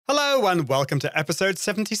Hello and welcome to episode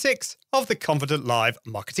 76 of the Confident Live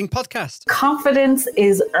Marketing Podcast. Confidence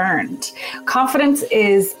is earned. Confidence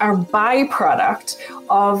is a byproduct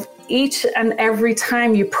of each and every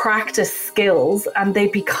time you practice skills and they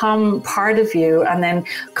become part of you, and then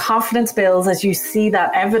confidence builds as you see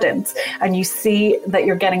that evidence and you see that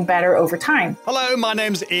you're getting better over time. Hello, my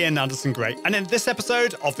name's Ian Anderson Gray, and in this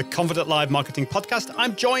episode of the Confident Live Marketing Podcast,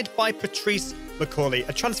 I'm joined by Patrice McCauley,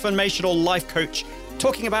 a transformational life coach,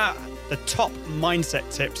 talking about the top mindset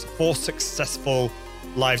tips for successful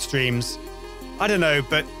live streams. I don't know,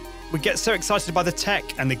 but we get so excited by the tech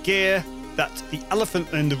and the gear that the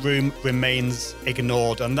elephant in the room remains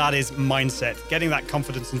ignored, and that is mindset, getting that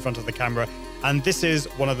confidence in front of the camera. And this is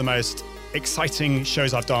one of the most exciting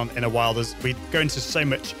shows I've done in a while. We go into so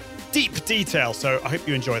much deep detail, so I hope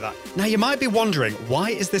you enjoy that. Now, you might be wondering, why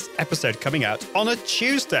is this episode coming out on a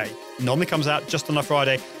Tuesday? It normally comes out just on a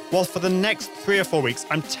Friday. Well, for the next 3 or 4 weeks,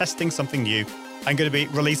 I'm testing something new. I'm going to be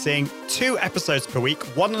releasing 2 episodes per week,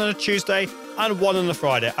 one on a Tuesday and one on a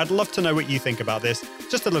Friday. I'd love to know what you think about this.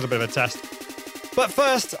 Just a little bit of a test. But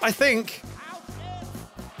first, I think...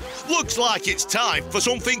 Looks like it's time for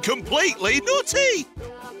something completely nutty.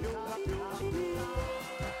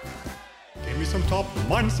 Give me some top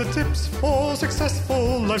mindset tips for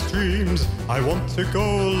successful live streams. I want to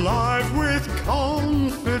go live with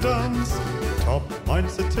confidence. Top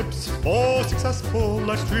mindset tips for successful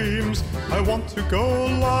live streams. I want to go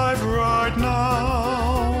live right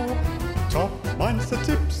now. Top mindset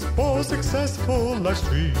tips for successful live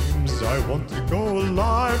streams. I want to go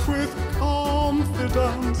live with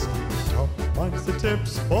confidence. Top mindset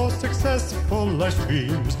tips for successful live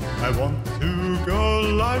streams. I want to go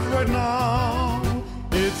live right now.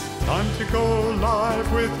 It's time to go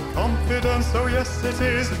live with confidence. Oh yes it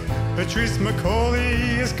is. Patrice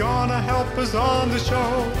McCauley is gonna help us on the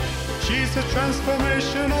show. She's a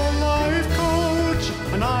transformational life coach,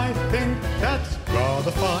 and I think that's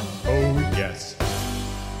rather fun. Oh yes.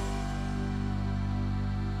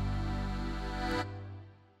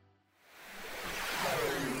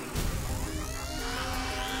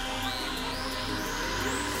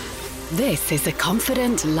 This is the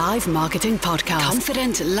Confident Live Marketing Podcast.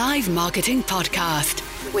 Confident Live Marketing Podcast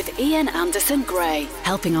with Ian Anderson Gray,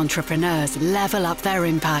 helping entrepreneurs level up their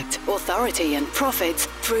impact, authority and profits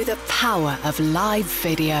through the power of live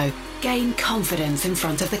video. Gain confidence in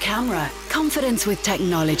front of the camera, confidence with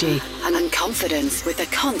technology, and confidence with the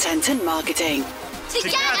content and marketing.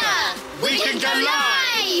 Together, we can go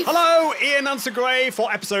live! Hello, Ian Anderson Gray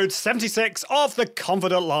for episode 76 of the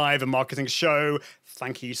Confident Live Marketing Show.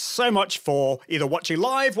 Thank you so much for either watching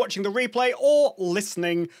live, watching the replay, or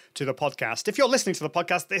listening to the podcast. If you're listening to the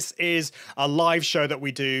podcast, this is a live show that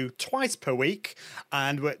we do twice per week,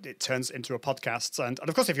 and it turns into a podcast. And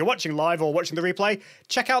of course, if you're watching live or watching the replay,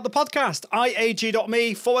 check out the podcast,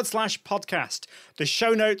 iag.me/podcast. The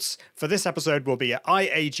show notes for this episode will be at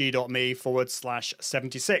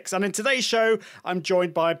iag.me/76. And in today's show, I'm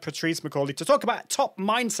joined by Patrice McCauley to talk about top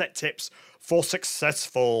mindset tips for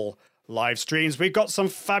successful live streams. We've got some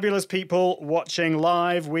fabulous people watching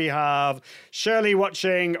live. We have Shirley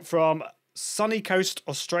watching from sunny coast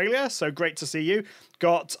Australia, so great to see you.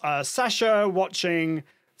 Got Sasha watching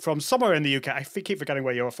from somewhere in the UK. I keep forgetting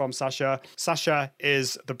where you're from, Sasha. Sasha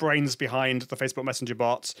is the brains behind the Facebook Messenger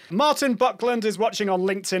bot. Martin Buckland is watching on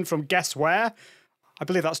LinkedIn from guess where? I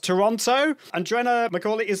believe that's Toronto. And Drenna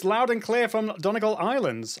McCauley is loud and clear from Donegal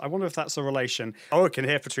Islands. I wonder if that's a relation. Oh, I can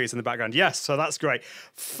hear Patrice in the background. Yes, so that's great.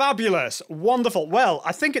 Fabulous. Wonderful. Well,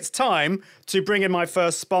 I think it's time to bring in my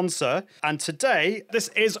first sponsor. And today, this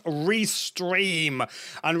is Restream.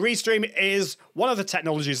 And Restream is one of the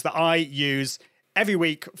technologies that I use every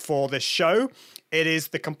week for this show. It is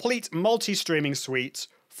the complete multi-streaming suite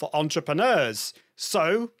for entrepreneurs.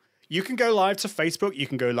 So you can go live to Facebook, you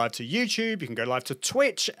can go live to YouTube, you can go live to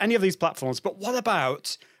Twitch, any of these platforms. But what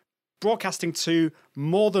about broadcasting to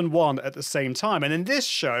more than one at the same time? And in this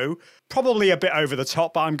show, probably a bit over the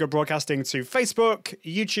top, but I'm broadcasting to Facebook,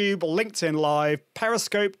 YouTube, LinkedIn Live,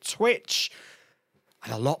 Periscope, Twitch,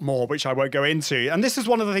 and a lot more, which I won't go into. And this is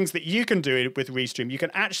one of the things that you can do with Restream. You can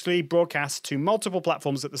actually broadcast to multiple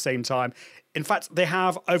platforms at the same time. In fact, they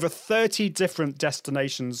have over 30 different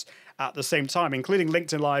destinations at the same time, including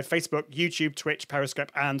LinkedIn Live, Facebook, YouTube, Twitch,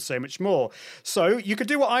 Periscope, and so much more. So you could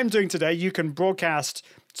do what I'm doing today. You can broadcast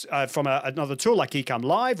from another tool like Ecamm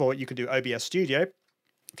Live, or you can do OBS Studio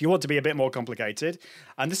if you want to be a bit more complicated.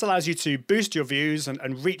 And this allows you to boost your views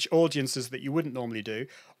and reach audiences that you wouldn't normally do.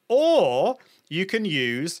 Or you can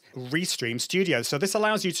use Restream Studio. So this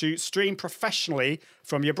allows you to stream professionally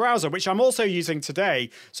from your browser, which I'm also using today.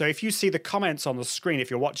 So if you see the comments on the screen, if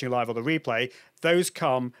you're watching live or the replay, those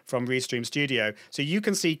come from Restream Studio. So you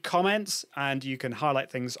can see comments and you can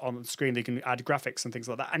highlight things on the screen. You can add graphics and things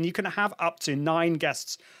like that. And you can have up to 9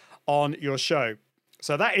 guests on your show.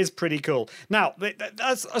 So that is pretty cool. Now,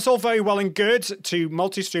 that's all very well and good to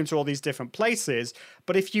multi-stream to all these different places.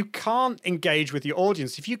 But if you can't engage with your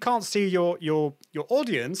audience, if you can't see your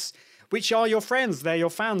audience, which are your friends, they're your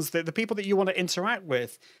fans, they're the people that you want to interact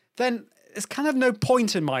with, then there's kind of no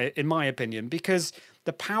point in my opinion, because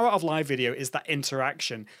the power of live video is that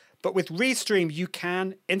interaction. But with Restream, you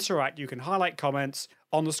can interact, you can highlight comments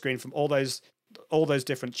on the screen from all those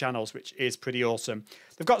different channels, which is pretty awesome.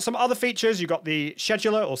 They've got some other features. You've got the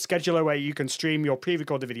scheduler where you can stream your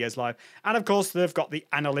pre-recorded videos live. And of course, they've got the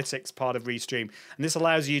analytics part of Restream. And this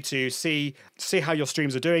allows you to see how your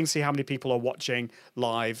streams are doing, see how many people are watching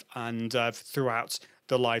live and throughout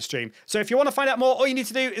the live stream. So if you want to find out more, all you need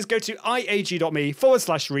to do is go to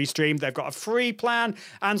iag.me/Restream. They've got a free plan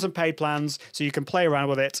and some paid plans, so you can play around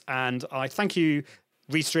with it. And I thank you,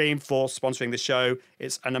 Restream, for sponsoring the show.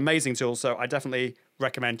 It's an amazing tool, so I definitely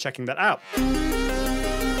recommend checking that out.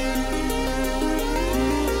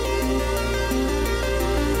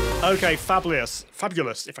 Okay, fabulous,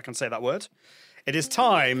 if I can say that word. It is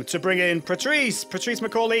time to bring in Patrice. Patrice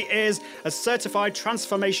McCauley is a certified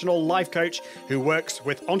transformational life coach who works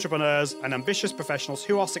with entrepreneurs and ambitious professionals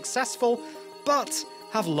who are successful but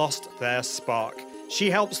have lost their spark. She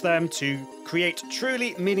helps them to create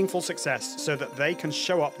truly meaningful success so that they can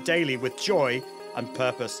show up daily with joy and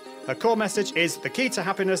purpose. Her core message is the key to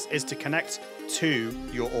happiness is to connect to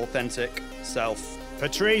your authentic self.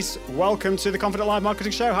 Patrice, welcome to the Confident Live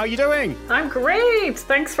Marketing Show. How are you doing? I'm great.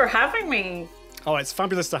 Thanks for having me. Oh, it's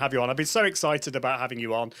fabulous to have you on. I've been so excited about having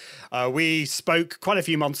you on. We spoke quite a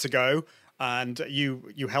few months ago, and you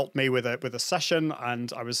helped me with a session,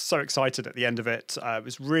 and I was so excited at the end of it. It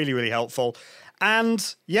was really, really helpful.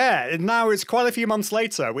 And yeah, now it's quite a few months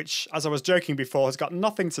later, which, as I was joking before, has got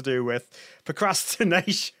nothing to do with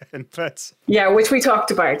procrastination. But yeah, which we talked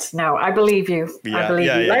about. No, I believe you. I believe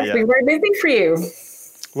you. Life's been very busy for you.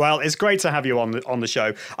 Well, it's great to have you on the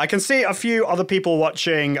show. I can see a few other people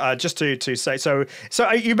watching. Just to say, so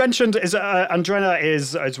you mentioned Andrina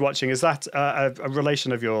is watching. Is that a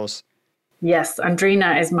relation of yours? Yes,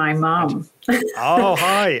 Andrina is my mom. Oh,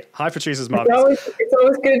 hi, Patrice's mom. It's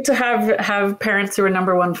always good to have parents who are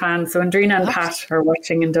number one fans. So Andrina and Pat are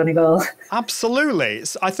watching in Donegal. Absolutely,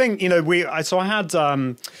 I think I had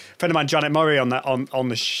a friend of mine, Janet Murray, on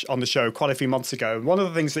the show quite a few months ago. One of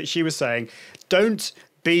the things that she was saying, don't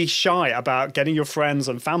be shy about getting your friends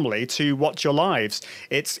and family to watch your lives.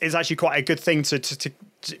 It's actually quite a good thing to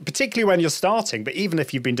particularly when you're starting, but even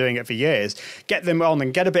if you've been doing it for years, get them on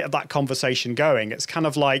and get a bit of that conversation going. It's kind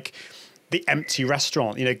of like the empty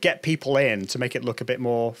restaurant, get people in to make it look a bit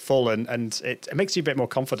more full, and it makes you a bit more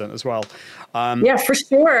confident as well. Yeah, for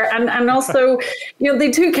sure. And also,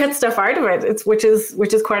 they do get stuff out of it, which is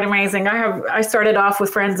quite amazing. I started off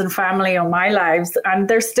with friends and family on my lives, and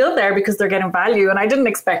they're still there because they're getting value. And I didn't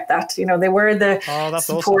expect that. They were the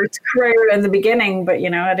support career in the beginning, but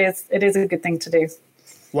it is a good thing to do.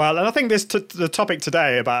 Well, and I think the topic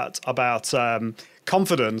today about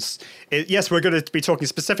confidence. Yes, we're going to be talking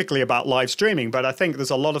specifically about live streaming, but I think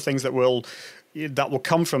there's a lot of things that will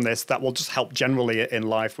come from this that will just help generally in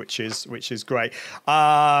life, which is great.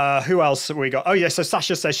 Who else have we got? Oh, yeah, so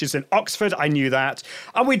Sasha says she's in Oxford. I knew that.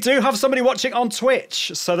 And we do have somebody watching on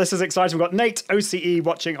Twitch. So this is exciting. We've got Nate OCE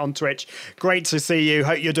watching on Twitch. Great to see you.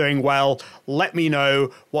 Hope you're doing well. Let me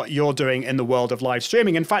know what you're doing in the world of live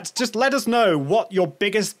streaming. In fact, just let us know what your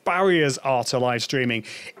biggest barriers are to live streaming.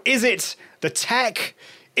 Is it the tech?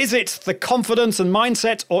 Is it the confidence and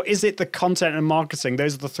mindset, or is it the content and marketing?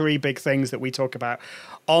 Those are the 3 big things that we talk about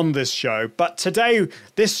on this show. But today,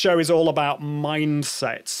 this show is all about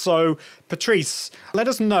mindset. So, Patrice, let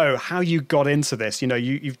us know how you got into this.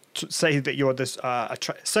 You say that you're this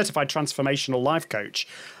certified transformational life coach,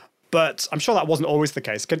 but I'm sure that wasn't always the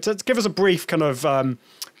case. Give us a brief kind of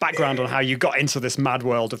background on how you got into this mad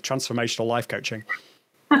world of transformational life coaching.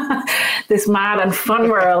 This mad and fun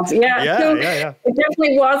world. Yeah. It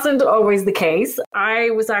definitely wasn't always the case. I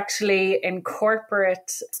was actually in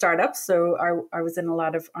corporate startups. So I was in a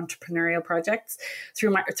lot of entrepreneurial projects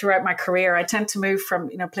throughout my career. I tend to move from,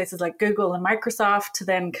 places like Google and Microsoft to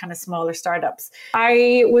then kind of smaller startups.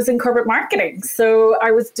 I was in corporate marketing. So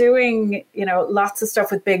I was doing, lots of stuff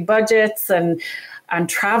with big budgets and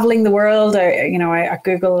traveling the world. At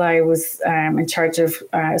Google, I was in charge of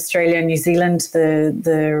Australia and New Zealand,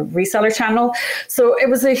 the reseller channel. So it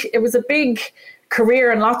was a big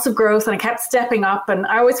career and lots of growth, and I kept stepping up, and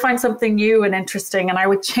I always find something new and interesting, and I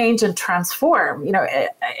would change and transform,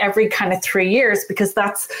 every kind of 3 years, because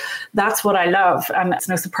that's what I love. And it's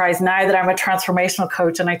no surprise now that I'm a transformational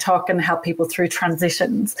coach and I talk and help people through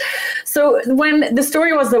transitions. So when the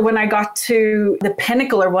story was that when I got to the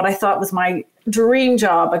pinnacle, or what I thought was my dream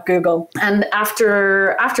job at Google, and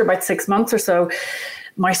after about 6 months or so,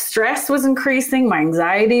 my stress was increasing, my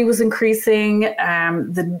anxiety was increasing,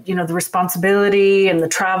 the responsibility and the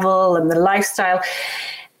travel and the lifestyle.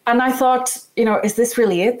 And I thought, is this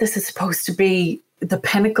really it? This is supposed to be the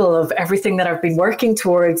pinnacle of everything that I've been working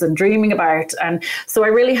towards and dreaming about. And so I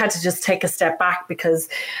really had to just take a step back, because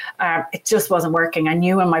it just wasn't working. I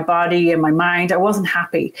knew in my body and my mind, I wasn't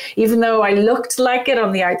happy, even though I looked like it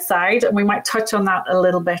on the outside. And we might touch on that a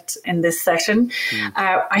little bit in this session.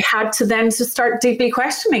 I had to then to start deeply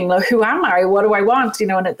questioning, well, who am I? What do I want?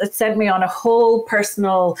 And it sent me on a whole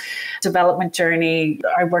personal development journey.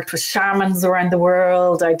 I worked with shamans around the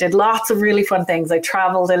world. I did lots of really fun things. I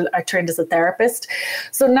traveled, I trained as a therapist.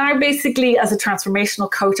 So now basically as a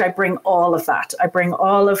transformational coach, I bring all of that. I bring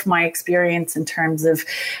all of my experience in terms of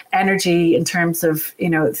energy, in terms of,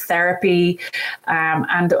 therapy,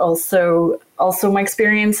 and also my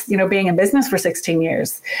experience, being in business for 16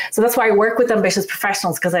 years. So that's why I work with ambitious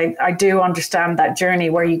professionals, because I do understand that journey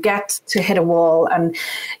where you get to hit a wall and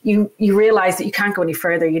you realize that you can't go any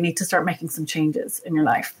further. You need to start making some changes in your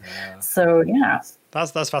life. Yeah. So, yeah.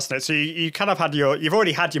 That's fascinating. So you kind of you've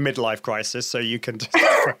already had your midlife crisis, so you can just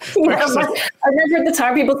I remember at the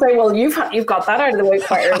time people say, well, you've got that out of the way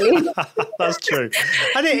quite early. That's true.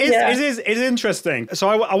 And it is interesting. So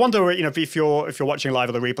I wonder, if you're watching live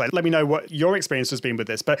or the replay, let me know what your experience has been with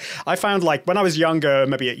this. But I found, like, when I was younger,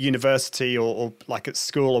 maybe at university or like at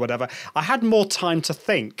school or whatever, I had more time to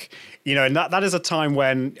think. And that is a time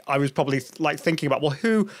when I was probably like thinking about, well,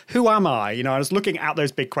 who am I? I was looking at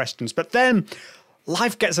those big questions. But then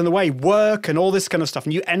life gets in the way, work and all this kind of stuff,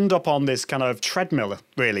 and you end up on this kind of treadmill,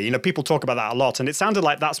 really. People talk about that a lot, and it sounded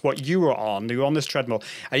like that's what you were on. You were on this treadmill,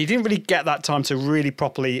 and you didn't really get that time to really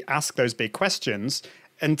properly ask those big questions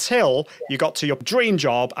until you got to your dream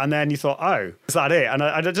job, and then you thought, oh, is that it? And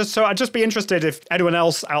I'd just be interested if anyone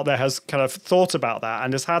else out there has kind of thought about that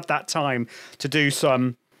and has had that time to do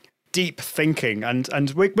some deep thinking.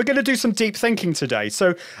 And we're going to do some deep thinking today.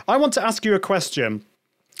 So I want to ask you a question,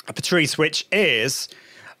 Patrice, which is,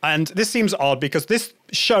 and this seems odd because this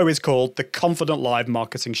show is called the Confident Live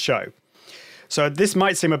Marketing Show. So this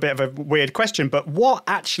might seem a bit of a weird question, but what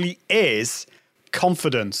actually is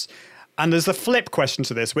confidence? And there's a flip question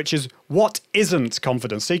to this, which is, what isn't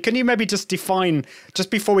confidence? So can you maybe just define, just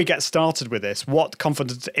before we get started with this, what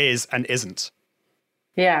confidence is and isn't?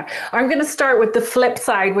 Yeah, I'm going to start with the flip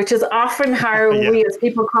side, which is often how we as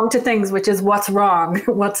people come to things, which is what's wrong,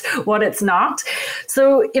 what it's not.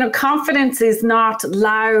 So, confidence is not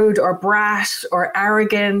loud or brash or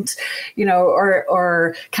arrogant,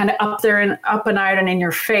 or kind of up there and up and out and in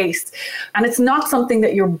your face. And it's not something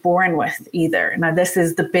that you're born with either. Now, this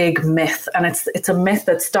is the big myth, and it's a myth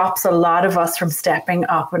that stops a lot of us from stepping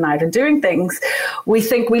up and out and doing things. We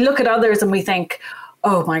look at others and we think,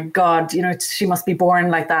 oh my God, she must be born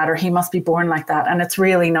like that, or he must be born like that. And it's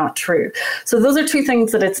really not true. So those are two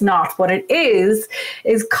things that it's not. What it is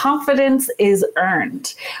confidence is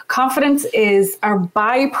earned. Confidence is a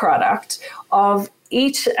byproduct of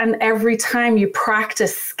each and every time you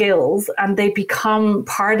practice skills and they become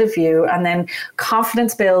part of you, and then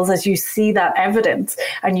confidence builds as you see that evidence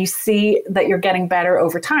and you see that you're getting better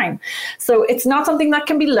over time. So it's not something that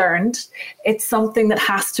can be learned. It's something that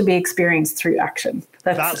has to be experienced through action.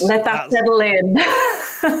 Let that settle in.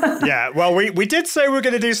 Yeah, well, we did say we were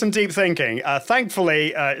going to do some deep thinking.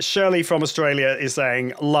 Thankfully, Shirley from Australia is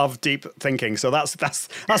saying love deep thinking, so that's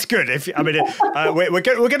good. We're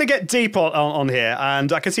going to get deep on here,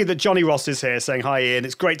 and I can see that Johnny Ross is here saying hi, Ian.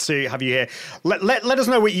 It's great to have you here. Let us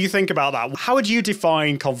know what you think about that. How would you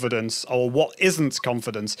define confidence, or what isn't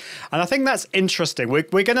confidence? And I think that's interesting. We're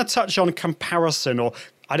going to touch on comparison, or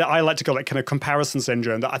I like to call it kind of comparison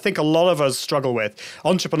syndrome, that I think a lot of us struggle with,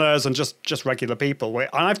 entrepreneurs and just regular people. And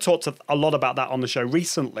I've talked a lot about that on the show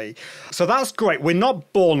recently. So that's great. We're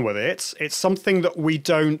not born with it. It's something that we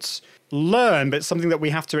don't learn, but it's something that we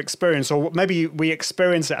have to experience, or maybe we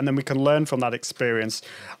experience it and then we can learn from that experience.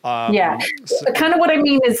 Kind of what I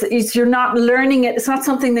mean is you're not learning it. It's not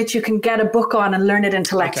something that you can get a book on and learn it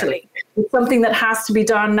intellectually. Okay. It's something that has to be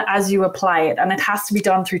done as you apply it, and it has to be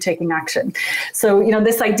done through taking action. So,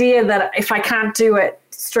 this idea that if I can't do it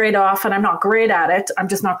straight off and I'm not great at it, I'm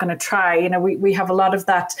just not going to try. We have a lot of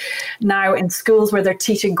that now in schools where they're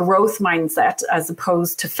teaching growth mindset as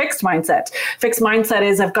opposed to fixed mindset. Fixed mindset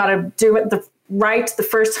is I've got to do it right the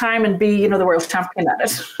first time and be, the world champion at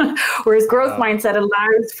it. Whereas growth mindset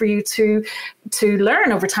allows for you to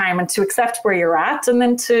learn over time and to accept where you're at, and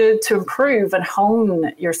then to improve and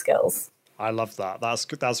hone your skills. I love that.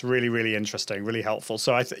 That's really, really interesting, really helpful.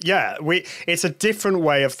 So it's a different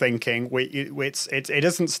way of thinking. It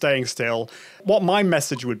isn't staying still. What my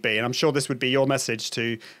message would be, and I'm sure this would be your message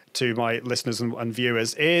to my listeners and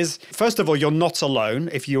viewers, is first of all, you're not alone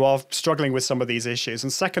if you are struggling with some of these issues,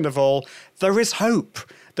 and second of all, there is hope.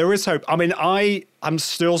 There is hope. I mean, I'm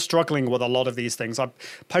still struggling with a lot of these things. I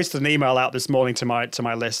posted an email out this morning to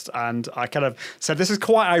my list, and I kind of said this is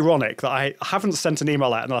quite ironic that I haven't sent an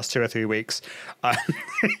email out in the last 2 or 3 weeks.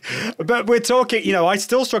 But we're talking, I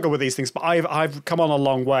still struggle with these things, but I've come on a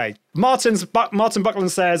long way. Martin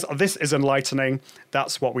Buckland says, this is enlightening.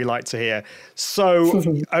 That's what we like to hear. So,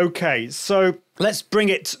 okay, so let's bring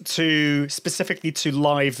it specifically to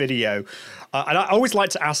live video. And I always like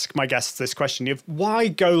to ask my guests this question of why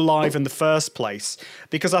go live in the first place?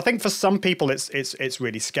 Because I think for some people it's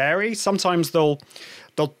really scary. Sometimes they'll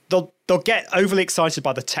get overly excited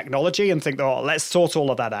by the technology and think, oh, let's sort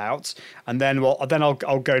all of that out, and then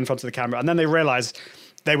I'll go in front of the camera, and then they realize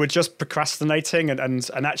they were just procrastinating,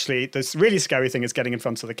 and actually this really scary thing is getting in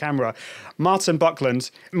front of the camera. Martin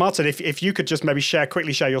Buckland, if you could just maybe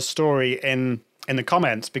quickly share your story in the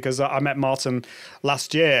comments, because I met Martin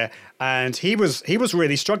last year and he was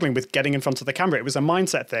really struggling with getting in front of the camera. It was a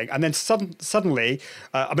mindset thing. And then suddenly,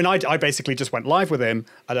 I basically just went live with him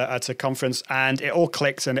at a conference, and it all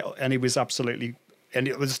clicked, and it was absolutely, and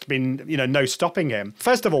it was been, no stopping him.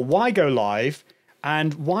 First of all, why go live?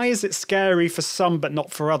 And why is it scary for some but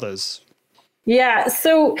not for others? Yeah.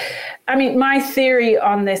 So, my theory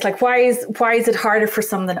on this, why is it harder for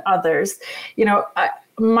some than others?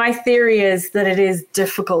 My theory is that it is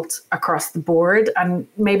difficult across the board, and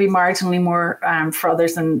maybe marginally more for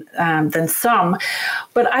others than some.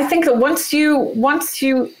 But I think that once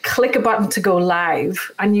you click a button to go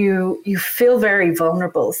live, and you feel very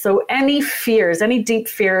vulnerable. So any deep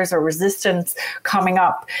fears or resistance coming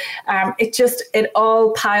up, it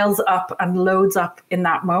all piles up and loads up in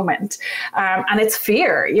that moment, and it's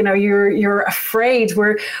fear. You're afraid.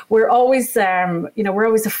 We're always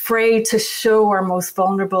afraid to show our most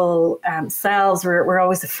vulnerable selves. We're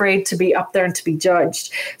always afraid to be up there and to be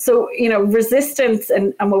judged. So, resistance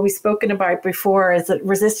and what we've spoken about before is that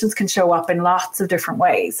resistance can show up in lots of different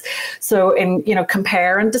ways. So in,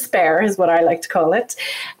 compare and despair is what I like to call it.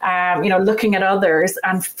 Looking at others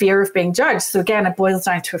and fear of being judged. So again, it boils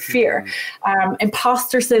down to a fear.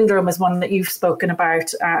 Imposter syndrome is one that you've spoken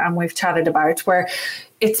about and we've chatted about, where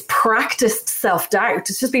it's practiced self-doubt.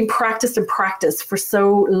 It's just been practiced and practiced for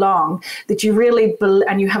so long that you really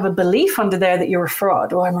and you have a belief under there that you're a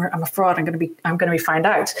fraud. Oh, I'm a fraud. I'm going to be found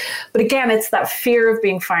out. But again, it's that fear of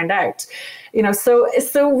being found out.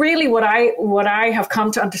 So really what I have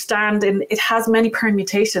come to understand, and it has many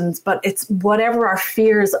permutations, but it's whatever our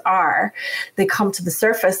fears are, they come to the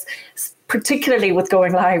surface. Particularly with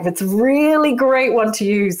going live, it's a really great one to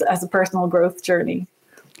use as a personal growth journey.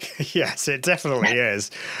 Yes, it definitely is.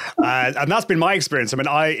 And that's been my experience.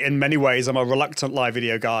 In many ways, I'm a reluctant live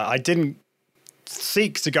video guy. I didn't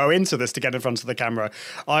seek to go into this to get in front of the camera.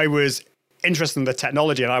 I was interested in the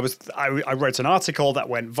technology, and I wrote an article that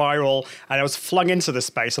went viral, and I was flung into this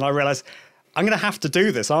space, and I realized I'm going to have to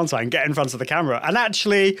do this, aren't I, and get in front of the camera. And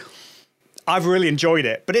actually, I've really enjoyed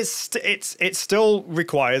it, but it still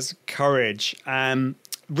requires courage and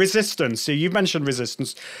resistance. So you mentioned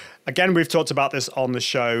resistance. Again, we've talked about this on the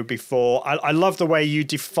show before. I love the way you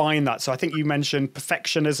define that. So I think you mentioned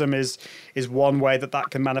perfectionism is one way that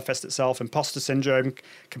can manifest itself. Imposter syndrome,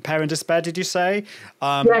 compare and despair, did you say?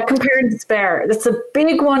 Yeah, compare and despair. That's a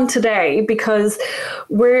big one today, because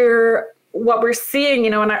what we're seeing,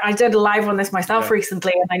 and I did a live on this myself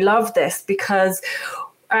recently, and I love this because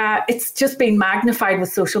it's just being magnified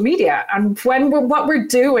with social media. And what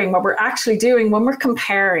we're actually doing when we're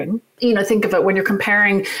comparing, think of it, when you're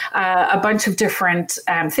comparing a bunch of different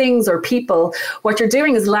things or people, what you're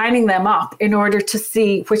doing is lining them up in order to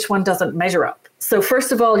see which one doesn't measure up. So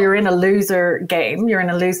first of all, you're in a loser game. You're in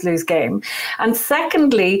a lose-lose game. And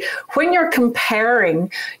secondly, when you're comparing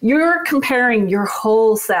your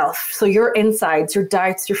whole self. So your insides, your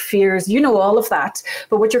doubts, your fears, all of that.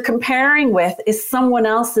 But what you're comparing with is someone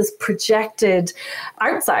else's projected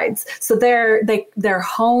outsides. So they're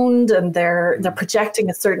honed, and they're projecting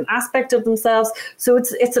a certain aspect of themselves. So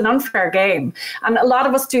it's an unfair game. And a lot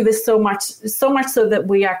of us do this so much so that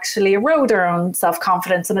we actually erode our own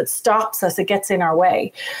self-confidence, and it stops us. It gets in our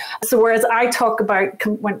way. So whereas I talk about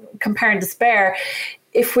when compare and despair,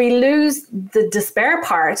 if we lose the despair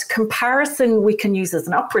part, comparison we can use as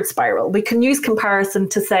an upward spiral. We can use comparison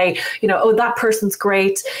to say, oh, that person's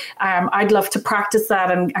great. I'd love to practice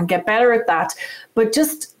that and get better at that. But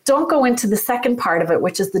just don't go into the second part of it,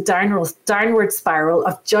 which is the downward spiral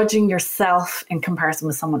of judging yourself in comparison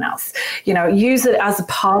with someone else. Use it as a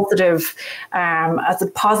positive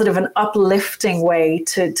and uplifting way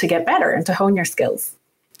to get better and to hone your skills.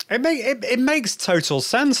 It makes total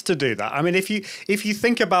sense to do that. I mean, if you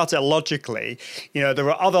think about it logically,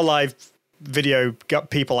 there are other live video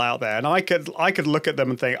people out there, and I could look at them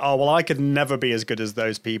and think, oh well, I could never be as good as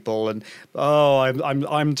those people, and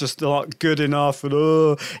I'm just not good enough, and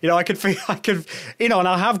I could and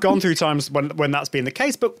I have gone through times when that's been the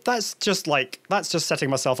case, but that's just setting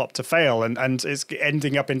myself up to fail, and it's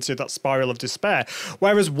ending up into that spiral of despair.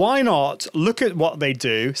 Whereas why not look at what they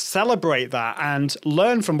do, celebrate that, and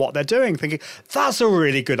learn from what they're doing, thinking that's a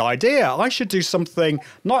really good idea. I should do something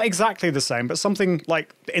not exactly the same, but something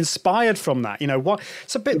like inspired from that.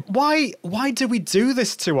 Why do we do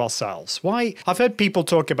this to ourselves? Why? I've heard people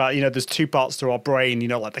talk about, there's two parts to our brain,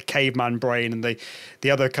 like the caveman brain and the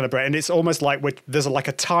other kind of brain, and it's almost like there's like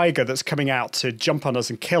a tiger that's coming out to jump on us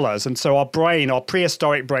and kill us, and so our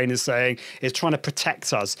prehistoric brain is trying to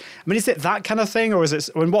protect us. I mean, is it that kind of thing, or is it?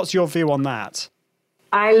 And what's your view on that?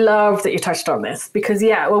 I love that you touched on this because,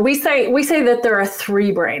 we say that there are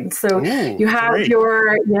three brains. So you have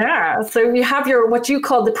you have your what you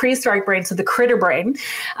call the prehistoric brain, so the critter brain.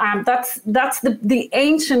 That's the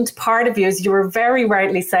ancient part of you, as you were very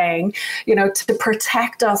rightly saying, to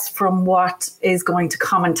protect us from what is going to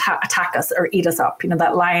come and attack us or eat us up.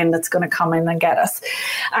 That lion that's going to come in and get us.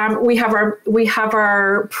 We have our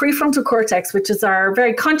prefrontal cortex, which is our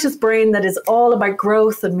very conscious brain that is all about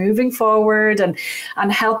growth and moving forward and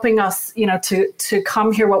helping us, to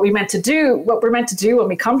come here. What we're meant to do when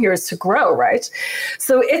we come here is to grow, right?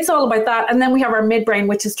 So it's all about that. And then we have our midbrain,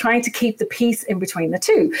 which is trying to keep the peace in between the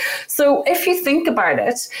two. So if you think about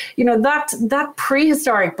it, that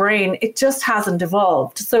prehistoric brain, it just hasn't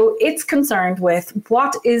evolved. So it's concerned with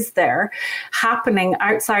what is there happening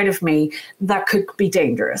outside of me that could be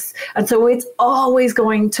dangerous. And so it's always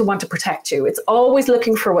going to want to protect you. It's always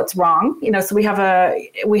looking for what's wrong. So we have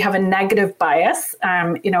a negative bias.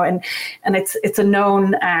 And it's a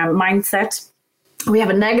known mindset. We have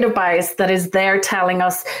a negative bias that is there telling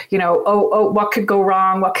us, what could go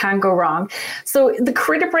wrong, what can go wrong. So the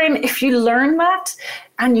critter brain, if you learn that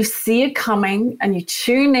and you see it coming and you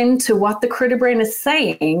tune into what the critter brain is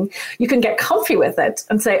saying, you can get comfy with it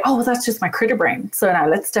and say, oh, well, that's just my critter brain. So now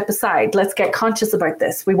let's step aside. Let's get conscious about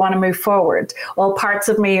this. We want to move forward. All parts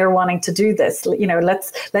of me are wanting to do this.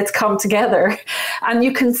 Let's come together. And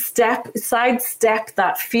you can sidestep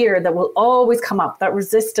that fear that will always come up, that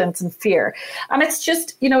resistance and fear. And it's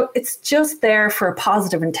just there for a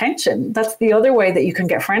positive intention. That's the other way that you can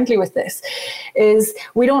get friendly with this, is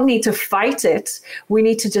we don't need to fight it. We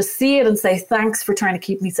need to just see it and say, thanks for trying to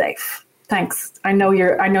keep me safe. Thanks. I know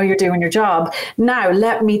you're doing your job. Now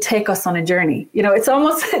let me take us on a journey. It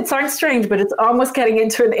sounds strange, but it's almost getting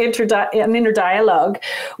into an inner dialogue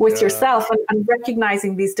with yourself and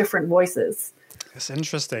recognizing these different voices. It's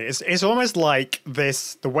interesting. It's almost like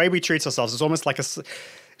this, the way we treat ourselves is almost like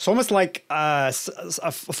a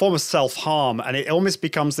form of self-harm, and it almost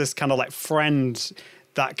becomes this kind of like friend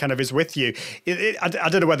that kind of is with you. I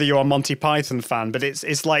don't know whether you're a Monty Python fan, but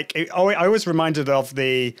it's like, I always reminded of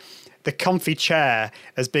the comfy chair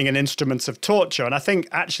as being an instrument of torture. And I think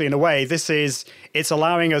actually in a way it's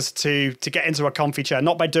allowing us to get into a comfy chair,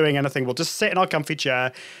 not by doing anything. We'll just sit in our comfy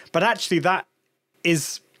chair. But actually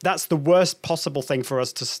that's the worst possible thing for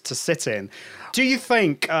us to sit in. Do you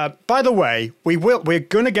think, by the way, we're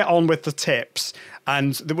going to get on with the tips,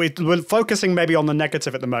 and we're focusing maybe on the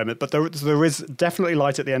negative at the moment, but there is definitely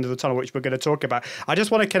light at the end of the tunnel, which we're going to talk about. I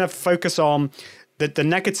just want to kind of focus on the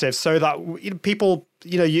negative so that people,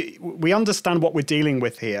 we understand what we're dealing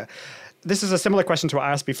with here. This is a similar question to what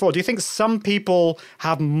I asked before. Do you think some people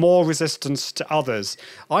have more resistance to others?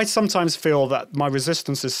 I sometimes feel that my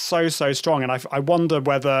resistance is so strong, and I wonder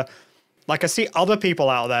whether, like, I see other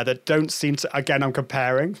people out there that don't seem to, again, I'm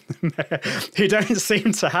comparing, who don't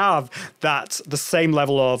seem to have the same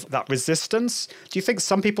level of that resistance. Do you think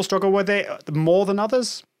some people struggle with it more than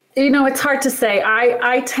others? It's hard to say.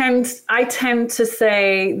 I tend to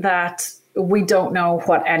say that we don't know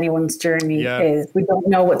what anyone's journey is. We don't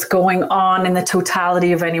know what's going on in the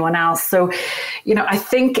totality of anyone else. So, I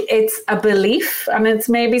think it's a belief, and it's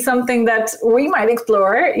maybe something that we might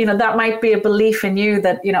explore. That might be a belief in you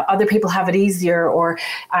that, other people have it easier, or,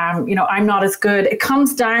 I'm not as good. It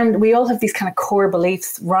comes down, we all have these kind of core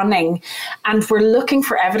beliefs running, and we're looking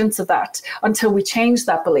for evidence of that until we change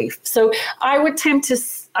that belief. So I would tend to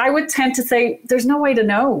say there's no way to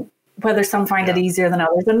know whether some find it easier than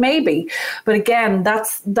others, and maybe, but again,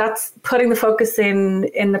 that's putting the focus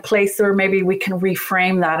in the place where maybe we can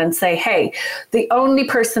reframe that and say, hey, the only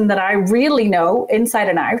person that I really know inside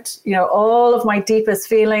and out, all of my deepest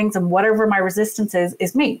feelings and whatever my resistance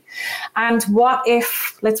is me. And what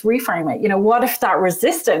if, let's reframe it, what if that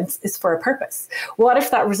resistance is for a purpose? What if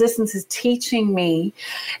that resistance is teaching me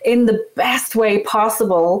in the best way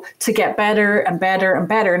possible to get better and better and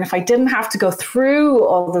better? And if I didn't have to go through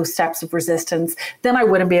all those steps of resistance, then I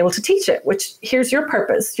wouldn't be able to teach it, which here's your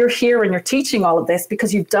purpose. You're here and you're teaching all of this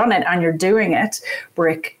because you've done it and you're doing it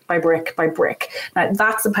brick by brick by brick. Now,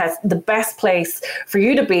 that's the best place for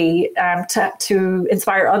you to be to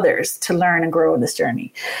inspire others to learn and grow in this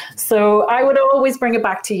journey. So I would always bring it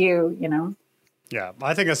back to you, Yeah,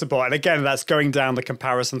 I think that's important. Again, that's going down the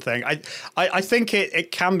comparison thing. I think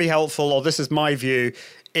it can be helpful, or this is my view,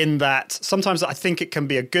 in that sometimes I think it can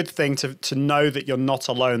be a good thing to know that you're not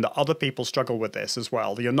alone, that other people struggle with this as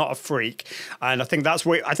well, that you're not a freak. And I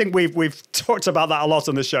think we've talked about that a lot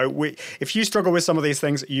on the show. If you struggle with some of these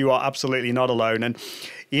things, you are absolutely not alone. And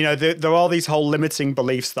there are these whole limiting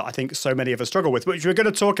beliefs that I think so many of us struggle with, which we're going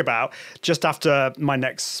to talk about just after my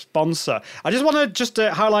next sponsor. I just want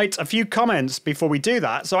to highlight a few comments before we do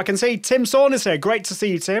that. So I can see Tim Sorn is here. Great to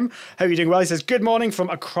see you, Tim. Hope you're doing well. He says, good morning from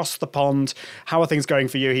across the pond. How are things going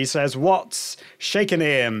for you? He says, what's shaking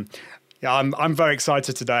Ian? Yeah, I'm very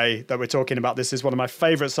excited today that we're talking about this. Is one of my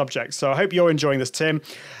favorite subjects. So I hope you're enjoying this, Tim.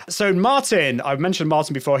 So Martin, I've mentioned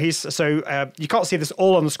Martin before. You can't see this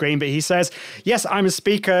all on the screen, but he says, yes, I'm a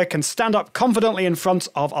speaker, can stand up confidently in front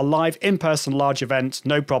of a live in-person large event,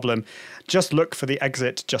 no problem. Just look for the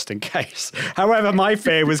exit just in case. However, my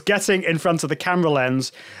fear was getting in front of the camera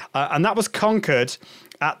lens, and that was conquered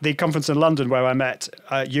at the conference in London where I met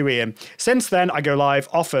you, Ian. Since then, I go live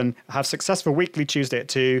often, have successful weekly Tuesday at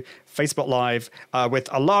 2, Facebook Live with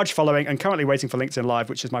a large following, and currently waiting for LinkedIn Live,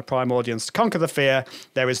 which is my prime audience. Conquer the fear.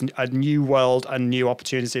 There is a new world and new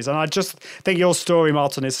opportunities. And I just think your story,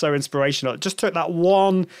 Martin, is so inspirational. It just took that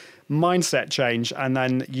one mindset change, and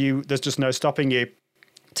then there's just no stopping you.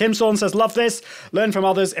 Tim Sorn says, love this. Learn from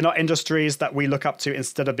others in our industries that we look up to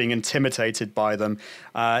instead of being intimidated by them.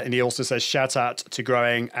 And he also says, shout out to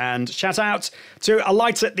growing and shout out to a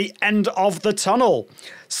light at the end of the tunnel.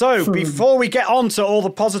 So before we get on to all the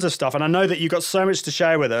positive stuff, and I know that you've got so much to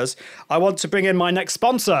share with us, I want to bring in my next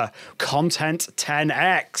sponsor, Content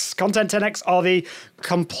 10X. Content 10X are the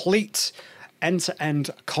complete end-to-end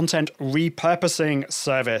content repurposing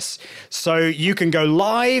service. So you can go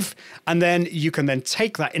live, and then you can then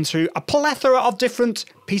take that into a plethora of different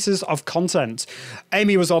pieces of content.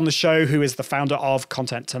 Amy was on the show, who is the founder of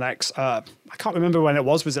Content 10X. I can't remember when it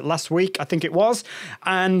was. Was it last week? I think it was.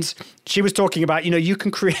 And she was talking about, you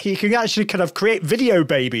can actually kind of create video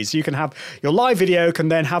babies. You can have your live video can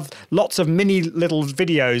then have lots of mini little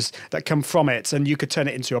videos that come from it. And you could turn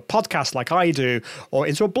it into a podcast like I do, or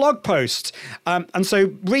into a blog post. And so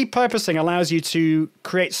repurposing allows you to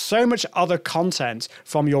create so much other content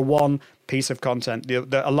from your one piece of content,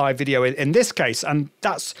 a live video in this case. And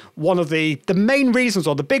that's one of the main reasons,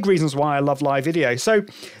 or the big reasons, why I love live video. So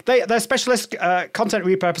they're specialist content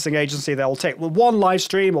repurposing agency. They'll take one live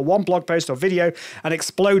stream or one blog post or video and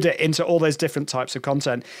explode it into all those different types of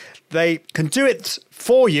content. They can do it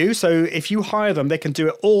for you. So if you hire them, they can do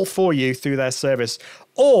it all for you through their service.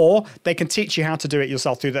 Or they can teach you how to do it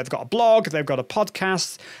yourself. They've got a blog, they've got a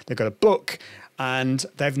podcast, they've got a book, and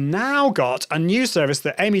they've now got a new service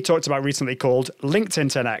that Amy talked about recently called LinkedIn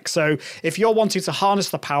 10X. So if you're wanting to harness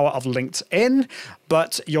the power of LinkedIn,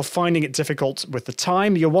 but you're finding it difficult with the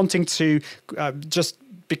time, you're wanting to just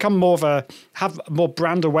become have more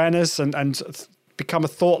brand awareness and become a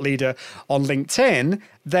thought leader on LinkedIn,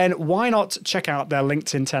 then why not check out their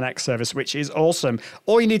LinkedIn 10X service, which is awesome.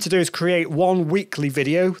 All you need to do is create one weekly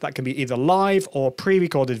video that can be either live or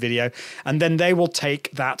pre-recorded video, and then they will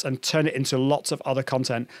take that and turn it into lots of other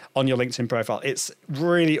content on your LinkedIn profile. It's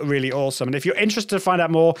really, really awesome. And if you're interested to find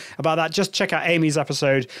out more about that, just check out Amy's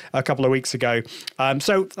episode a couple of weeks ago.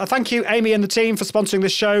 So thank you, Amy and the team, for sponsoring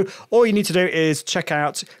this show. All you need to do is check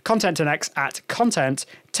out Content 10X at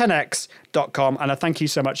content10x.com. And I thank you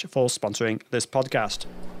so much for sponsoring this podcast.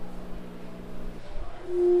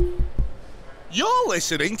 You're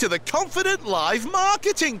listening to the Confident Live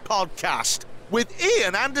Marketing Podcast with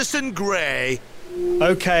Ian Anderson Gray.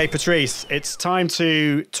 Okay, Patrice, it's time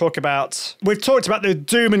to talk about... We've talked about the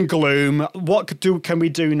doom and gloom. What can we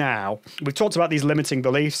do now? We've talked about these limiting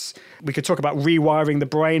beliefs. We could talk about rewiring the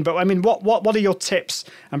brain. But I mean, what are your tips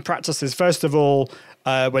and practices, first of all,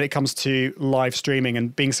 when it comes to live streaming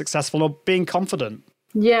and being successful or being confident?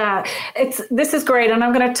 Yeah, this is great. And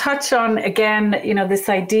I'm going to touch on, again, this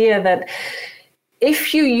idea that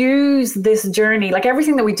if you use this journey, like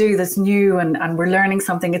everything that we do that's new and we're learning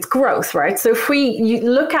something, it's growth, right? So if you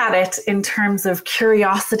look at it in terms of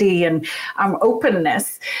curiosity and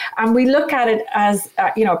openness, and we look at it as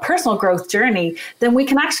a personal growth journey, then we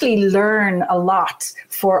can actually learn a lot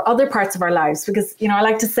for other parts of our lives. Because, I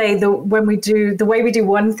like to say the way we do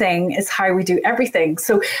one thing is how we do everything.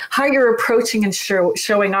 So how you're approaching and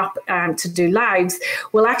showing up to do lives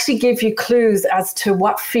will actually give you clues as to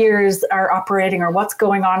what fears are operating or what's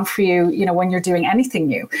going on for you, when you're doing anything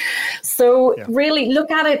new. So really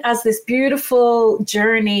look at it as this beautiful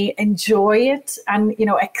journey, enjoy it, and,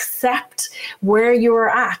 accept where you're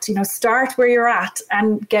at, start where you're at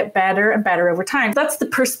and get better and better over time. That's the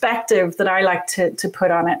perspective that I like to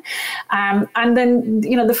put on it. And then,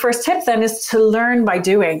 the first tip then is to learn by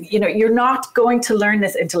doing. You're not going to learn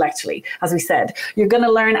this intellectually, as we said. You're going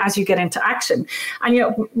to learn as you get into action.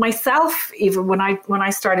 And, myself, even when I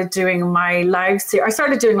started doing my lives, I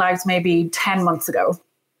started doing lives maybe 10 months ago.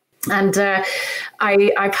 And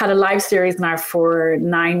I've had a live series now for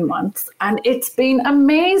 9 months, and it's been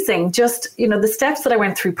amazing. Just, the steps that I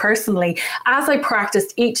went through personally, as I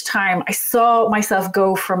practiced each time, I saw myself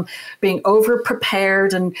go from being over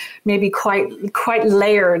prepared and maybe quite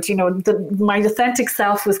layered. My authentic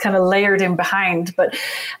self was kind of layered in behind, but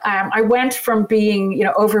I went from being,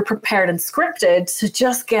 over prepared and scripted to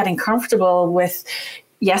just getting comfortable with,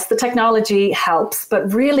 yes, the technology helps,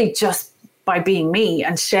 but really just by being me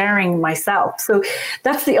and sharing myself. So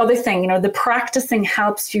that's the other thing, the practicing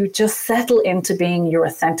helps you just settle into being your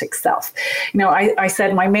authentic self. I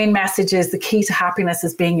said my main message is the key to happiness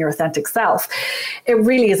is being your authentic self. It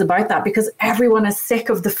really is about that, because everyone is sick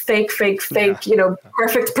of the fake,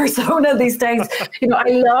 perfect persona these days. I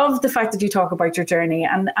love the fact that you talk about your journey,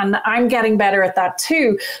 and I'm getting better at that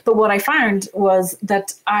too. But what I found was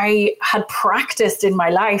that I had practiced in my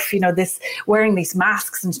life, this wearing these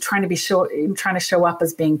masks and trying to show up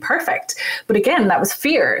as being perfect. But again, that was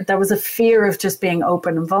fear. That was a fear of just being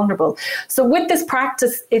open and vulnerable. So with this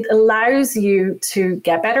practice, it allows you to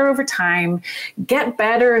get better over time, get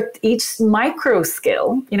better at each micro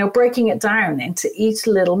skill, breaking it down into each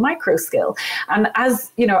little micro skill. And as,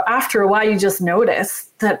 after a while, you just notice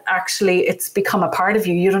that actually it's become a part of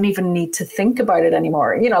you. You don't even need to think about it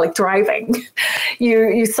anymore. Like driving,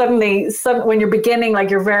 you suddenly, when you're beginning, like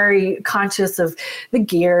you're very conscious of the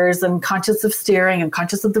gears and conscious of steering and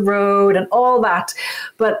conscious of the road and all that.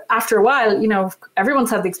 But after a while,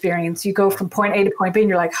 everyone's had the experience. You go from point A to point B and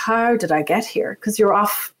you're like, how did I get here? Because you're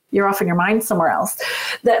off in your mind somewhere else.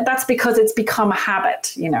 That's because it's become a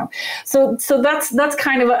habit, So that's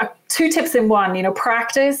kind of two tips in one,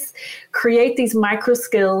 practice, create these micro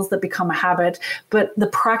skills that become a habit, but the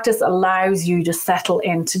practice allows you to settle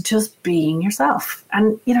into just being yourself.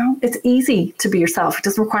 And, it's easy to be yourself. It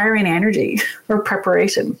doesn't require any energy or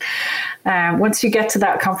preparation. Once you get to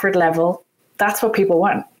that comfort level, that's what people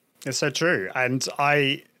want. It's so true. And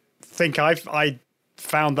I think I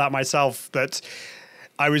found that myself, that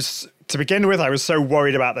to begin with, I was so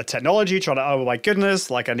worried about the technology, trying to, oh my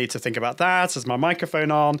goodness, like I need to think about that. Is my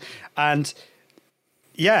microphone on? And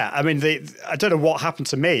yeah, I mean, I don't know what happened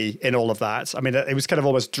to me in all of that. I mean, it was kind of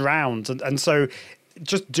almost drowned. And so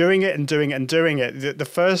just doing it and doing it and doing it, the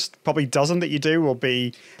first probably dozen that you do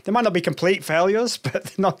they might not be complete failures, but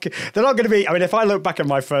they're not going to be, I mean, if I look back at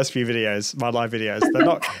my first few videos, my live videos,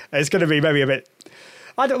 it's going to be maybe a bit,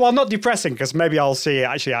 not depressing, because maybe I'll see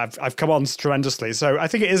actually I've come on tremendously. So I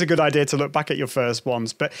think it is a good idea to look back at your first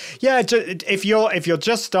ones. But yeah, if you're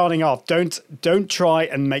just starting off, don't try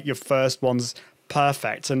and make your first ones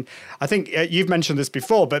perfect. And I think you've mentioned this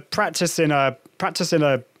before, but practice in a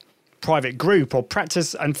private group or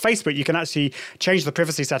practice, and Facebook, you can actually change the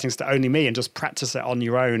privacy settings to only me and just practice it on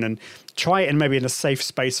your own and try it in maybe in a safe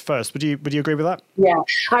space first. Would you agree with that? Yeah,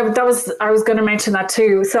 I was going to mention that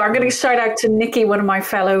too. So I'm going to shout out to Nikki, one of my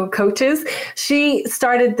fellow coaches. She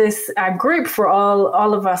started this group for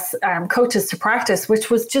all of us coaches to practice, which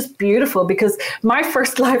was just beautiful, because my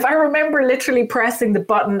first live, I remember literally pressing the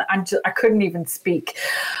button and I couldn't even speak.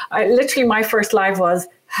 My first live was,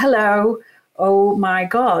 hello, oh my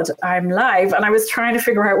God, I'm live. And I was trying to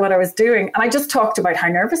figure out what I was doing. And I just talked about how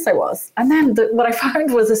nervous I was. And then what I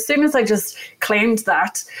found was as soon as I just claimed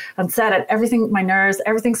that and said it, my nerves,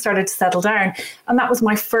 everything started to settle down. And that was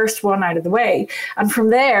my first one out of the way. And from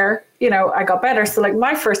there, I got better. So like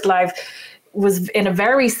my first live was in a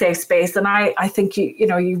very safe space. And I think,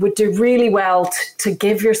 you would do really well to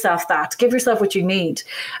give yourself what you need.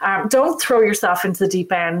 Don't throw yourself into the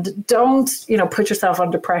deep end. Don't, put yourself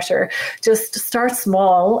under pressure. Just start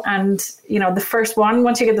small. And, the first one,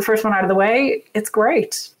 once you get the first one out of the way, it's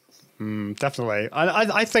great. Definitely.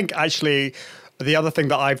 I think actually the other thing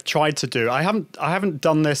that I've tried to do, I haven't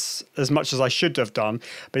done this as much as I should have done,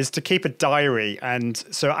 but is to keep a diary. And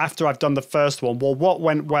so after I've done the first one, well, what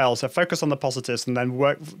went well? So focus on the positives and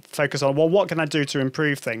then focus on, well, what can I do to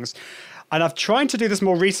improve things? And I've tried to do this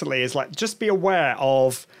more recently, is like, just be aware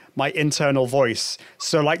of my internal voice.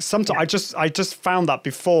 So like sometimes I just found that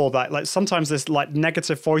before that, like sometimes this like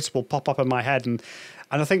negative voice will pop up in my head and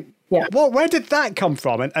I think, well, where did that come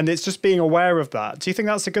from? And it's just being aware of that. Do you think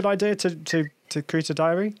that's a good idea to create a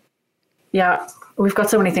diary? Yeah, we've got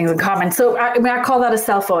so many things in common. So I call that a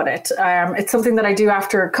self-audit. It's something that I do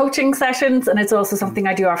after coaching sessions, and it's also something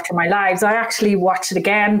I do after my lives. I actually watch it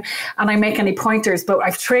again and I make any pointers, but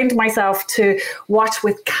I've trained myself to watch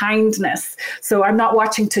with kindness. So I'm not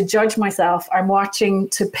watching to judge myself. I'm watching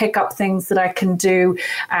to pick up things that I can do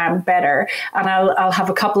better. And I'll have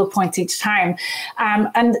a couple of points each time.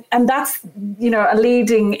 And that's, a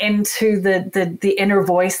leading into the inner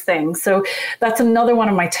voice thing. So that's another one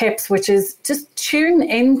of my tips, which is just tune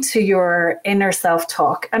into your inner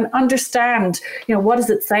self-talk and understand, what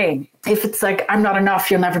is it saying? If it's like, I'm not enough,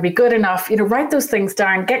 you'll never be good enough, write those things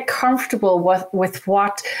down, get comfortable with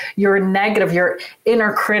what your negative, your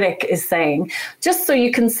inner critic is saying, just so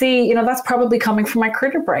you can see, that's probably coming from my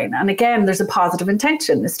critter brain. And again, there's a positive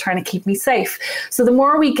intention. It's trying to keep me safe. So the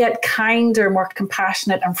more we get kinder, more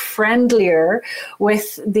compassionate and friendlier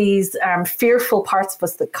with these fearful parts of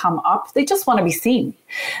us that come up, they just want to be seen.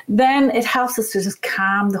 Then it helps us to just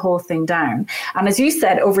calm the whole thing down. And as you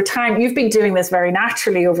said, over time, you've been doing this very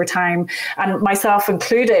naturally over time, and myself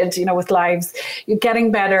included, with lives, you're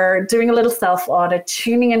getting better, doing a little self-audit,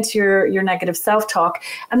 tuning into your negative self-talk,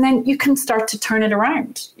 and then you can start to turn it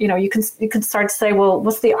around. You can start to say, well,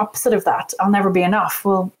 what's the opposite of that? I'll never be enough.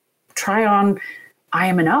 Well, try on, I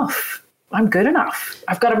am enough. I'm good enough.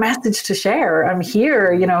 I've got a message to share. I'm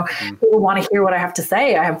here. People want to hear what I have to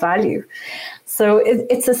say. I have value. So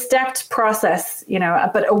it's a stepped process,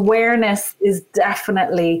 but awareness is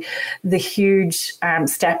definitely the huge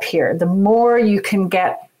step here. The more you can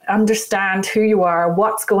understand who you are,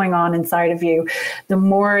 what's going on inside of you, the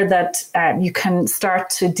more that you can start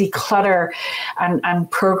to declutter and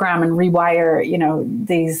program and rewire,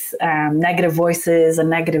 these negative voices and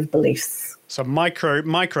negative beliefs. So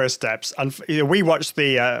micro steps, and we watched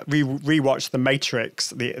rewatched The Matrix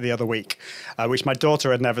the other week, which my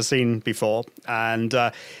daughter had never seen before, and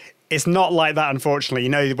it's not like that,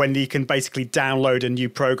 unfortunately. When you can basically download a new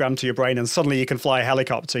program to your brain, and suddenly you can fly a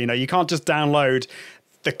helicopter. You can't just download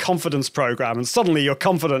the confidence program and suddenly you're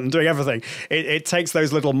confident and doing everything. It takes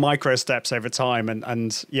those little micro steps over time,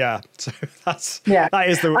 and yeah, so that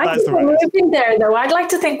is the. I think we're moving there, though. I'd like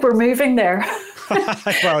to think we're moving there.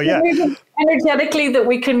 Well, yeah. Energetically, that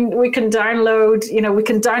we can download, we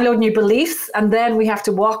can download new beliefs, and then we have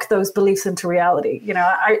to walk those beliefs into reality.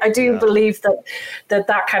 I do believe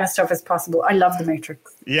that kind of stuff is possible. I love The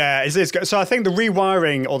Matrix. Yeah, it is good. So I think the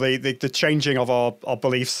rewiring or the changing of our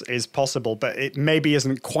beliefs is possible, but it maybe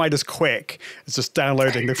isn't quite as quick as just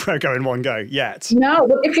downloading the program in one go yet. No,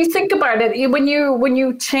 but if you think about it, when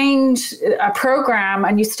you change a program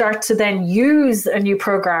and you start to then use a new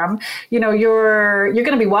program, you're going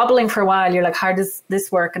to be wobbling for a while. You're like, how does this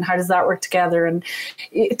work and how does that work together? And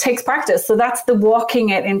it takes practice. So that's the walking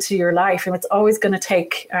it into your life, and it's always going to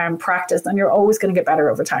take practice, and you're always going to get better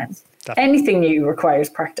over time. Definitely. Anything new requires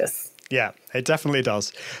practice. Yeah, it definitely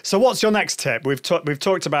does. So what's your next tip? We've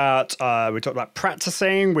talked about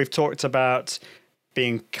practicing. We've talked about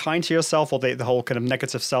being kind to yourself, or the whole kind of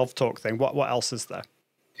negative self-talk thing. What else is there?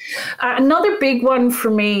 Another big one for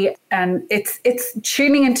me, and it's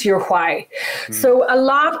tuning into your why. So a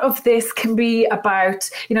lot of this can be about,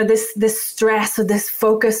 this stress or this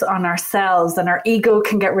focus on ourselves, and our ego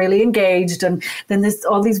can get really engaged, and then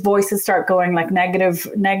all these voices start going, like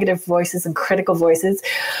negative voices and critical voices.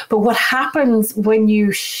 But what happens when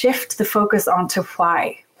you shift the focus onto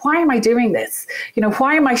why? Why am I doing this?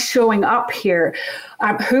 Why am I showing up here?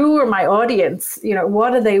 Who are my audience?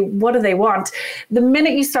 What do they want? The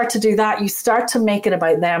minute you start to do that, you start to make it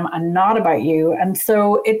about them and not about you. And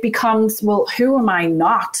so it becomes, well, who am I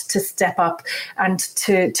not to step up and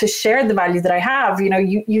to share the value that I have?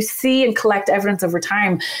 You see and collect evidence over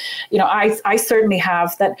time. I certainly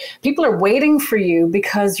have that people are waiting for you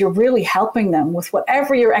because you're really helping them with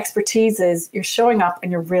whatever your expertise is. You're showing up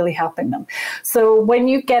and you're really helping them. So when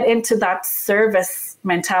you get into that service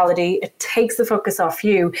mentality, it takes the focus off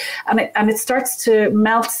you, and it starts to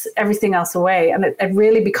melt everything else away. And it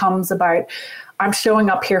really becomes about, I'm showing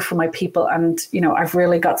up here for my people, and I've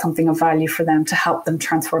really got something of value for them to help them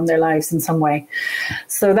transform their lives in some way.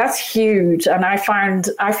 So that's huge, and I find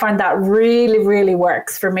that really, really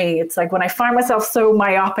works for me. It's like when I find myself so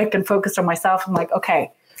myopic and focused on myself, I'm like, okay,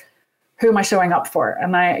 who am I showing up for?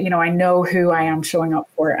 And I know who I am showing up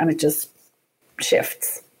for, and it just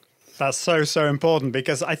shifts. That's so important,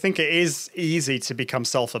 because I think it is easy to become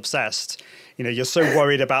self-obsessed. You're so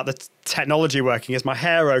worried about the technology working. Is my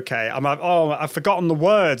hair okay? I'm like, oh, I've forgotten the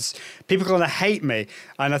words. People are going to hate me.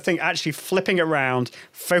 And I think actually flipping it around,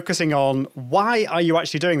 focusing on why are you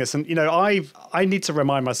actually doing this? And, I need to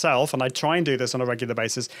remind myself, and I try and do this on a regular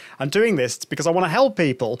basis, I'm doing this because I want to help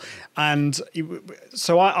people. And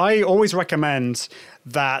so I always recommend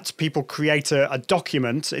that people create a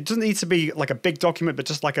document. It doesn't need to be like a big document, but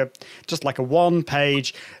just like a one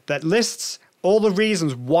page that lists all the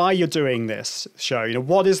reasons why you're doing this show.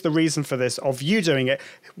 What is the reason for this, of you doing it?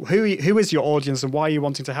 Who is your audience, and why are you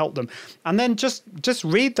wanting to help them? And then just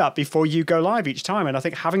read that before you go live each time. And I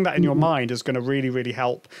think having that in your mind is going to really, really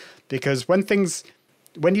help, because when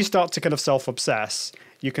you start to kind of self-obsess,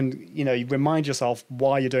 you can, you remind yourself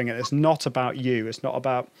why you're doing it. It's not about you. It's not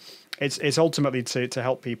about, it's ultimately to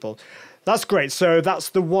help people. That's great. So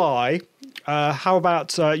that's the why. How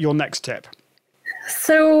about your next tip?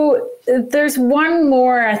 So there's one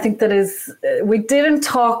more, I think, that is, we didn't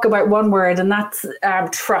talk about one word, and that's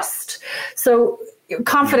trust. So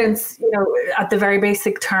confidence, at the very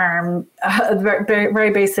basic term, very,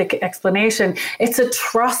 very basic explanation, it's a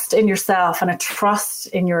trust in yourself and a trust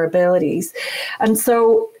in your abilities. And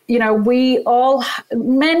so,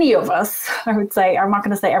 many of us, I would say, I'm not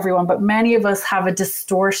going to say everyone, but many of us have a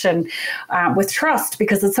distortion with trust,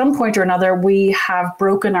 because at some point or another, we have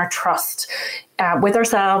broken our trust with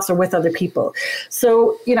ourselves or with other people.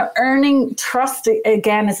 So, earning trust,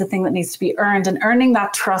 again, is a thing that needs to be earned, and earning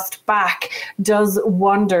that trust back does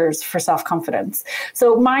wonders for self-confidence.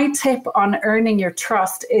 So my tip on earning your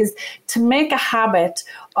trust is to make a habit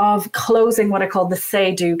of closing what I call the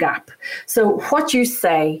say-do gap. So what you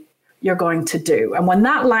say, you're going to do. And when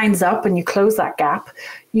that lines up and you close that gap,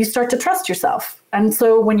 you start to trust yourself. And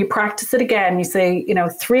so when you practice it again, you say,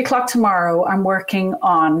 3:00 tomorrow, I'm working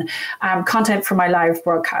on content for my live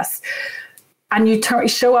broadcast. And you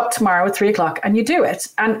show up tomorrow at 3:00 and you do it.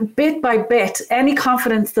 And bit by bit, any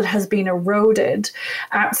confidence that has been eroded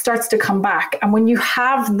starts to come back. And when you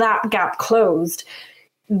have that gap closed,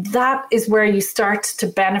 that is where you start to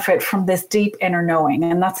benefit from this deep inner knowing.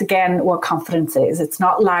 And that's, again, what confidence is. It's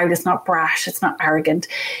not loud, it's not brash, it's not arrogant.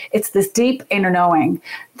 It's this deep inner knowing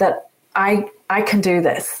that I can do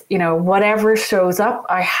this. Whatever shows up,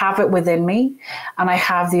 I have it within me, and I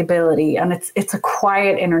have the ability. And it's a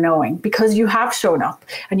quiet inner knowing, because you have shown up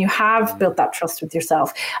and you have built that trust with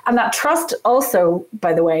yourself. And that trust also,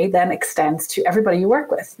 by the way, then extends to everybody you work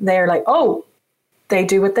with. They're like, oh, they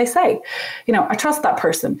do what they say. I trust that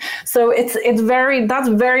person. So that's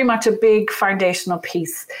very much a big foundational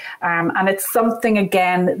piece. And it's something,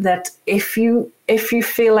 again, that if you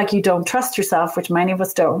feel like you don't trust yourself, which many of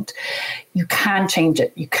us don't, you can change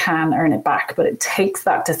it. You can earn it back, but it takes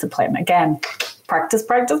that discipline. Again, practice,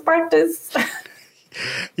 practice, practice.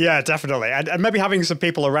 Yeah, definitely. And maybe having some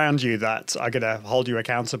people around you that are going to hold you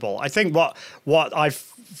accountable. I think what I've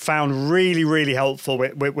found really, really helpful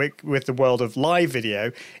with the world of live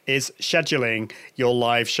video is scheduling your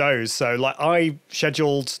live shows. So like I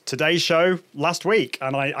scheduled today's show last week,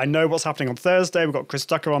 and I know what's happening on Thursday. We've got Chris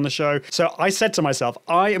Tucker on the show. So I said to myself,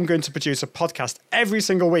 I am going to produce a podcast every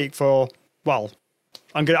single week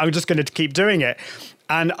I'm just going to keep doing it.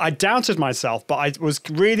 And I doubted myself, but I was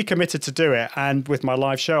really committed to do it. And with my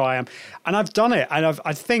live show, I am. And I've done it. And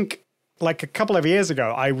I think like a couple of years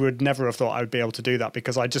ago, I would never have thought I would be able to do that,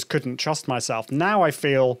 because I just couldn't trust myself. Now I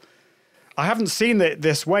feel, I haven't seen it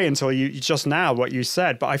this way until you just now, what you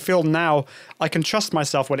said, but I feel now I can trust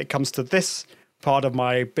myself when it comes to this part of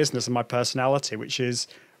my business and my personality, which is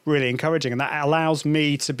really encouraging. And that allows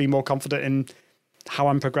me to be more confident in how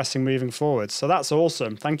I'm progressing moving forward. So that's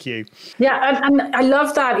awesome. Thank you. Yeah, and I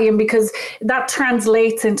love that, Ian, because that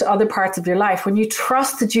translates into other parts of your life. When you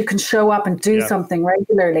trust that you can show up and do something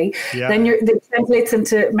regularly, then it translates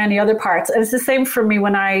into many other parts. And it's the same for me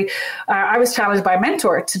when I was challenged by a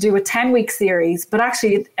mentor to do a 10-week series, but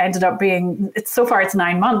actually it ended up being, so far it's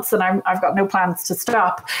 9 months and I've got no plans to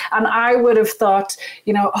stop. And I would have thought,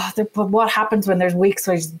 but what happens when there's weeks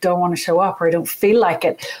where I just don't want to show up or I don't feel like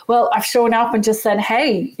it? Well, I've shown up and just said,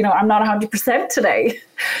 hey, I'm not 100% today.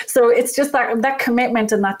 So it's just that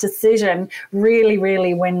commitment and that decision really,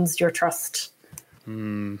 really wins your trust.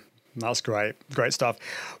 That's great. Great stuff.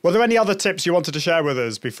 Were there any other tips you wanted to share with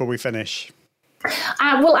us before we finish?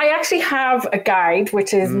 Well, I actually have a guide,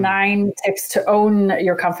 which is 9 tips to own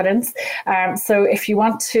your confidence. So if you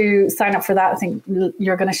want to sign up for that, I think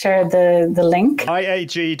you're going to share the link.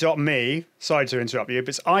 IAG.me, sorry to interrupt you, but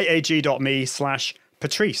it's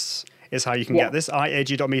IAG.me/Patrice is how you can get this.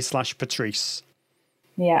 IAG.me/Patrice.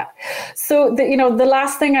 Yeah. So the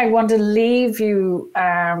last thing I want to leave you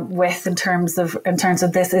with in terms of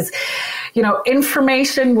this is,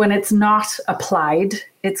 information when it's not applied,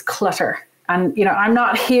 it's clutter. And, I'm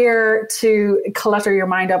not here to clutter your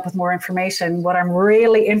mind up with more information. What I'm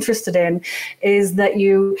really interested in is that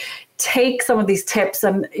you take some of these tips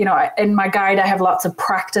and, in my guide, I have lots of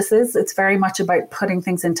practices. It's very much about putting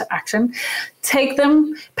things into action. Take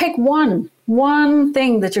them, pick one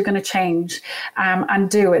thing that you're going to change and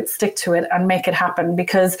do it, stick to it and make it happen,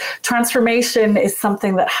 because transformation is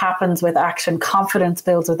something that happens with action. Confidence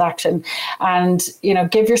builds with action, and,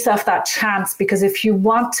 give yourself that chance, because if you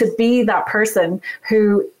want to be that person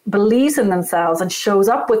who believes in themselves and shows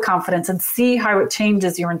up with confidence and see how it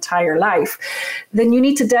changes your entire life, then you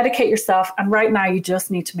need to dedicate yourself. And right now you just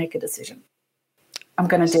need to make a decision. I'm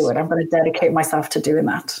going to do it. I'm going to dedicate myself to doing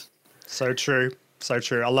that. So true. So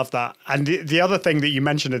true. I love that. And the other thing that you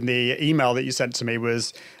mentioned in the email that you sent to me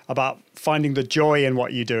was about finding the joy in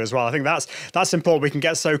what you do as well. I think that's important. We can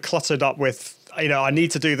get so cluttered up with, I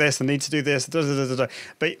need to do this, I need to do this,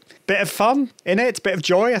 but bit of fun in it, bit of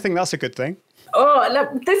joy. I think that's a good thing. Oh,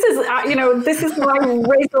 look, this is my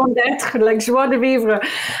raison d'être, like joie de vivre.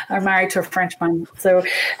 I'm married to a Frenchman. So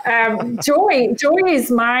joy is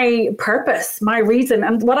my purpose, my reason.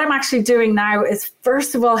 And what I'm actually doing now is,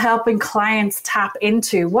 first of all, helping clients tap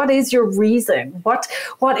into what is your reason? What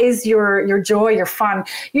is your joy, your fun?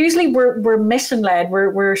 Usually we're mission led.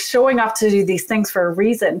 We're showing up to do these things for a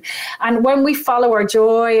reason. And when we follow our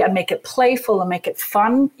joy and make it playful and make it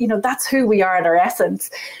fun, that's who we are at our essence.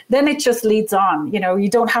 Then it just leads on. You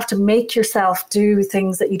don't have to make yourself do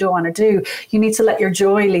things that you don't want to do. You need to let your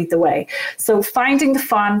joy lead the way. So finding the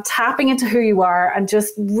fun, tapping into who you are, and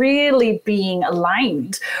just really being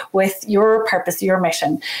aligned with your purpose, your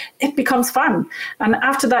mission, it becomes fun. And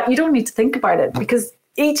after that, you don't need to think about it, because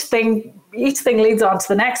each thing leads on to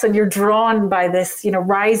the next, and you're drawn by this,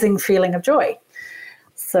 rising feeling of joy.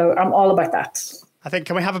 So I'm all about that. I think,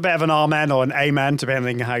 can we have a bit of an amen or an amen,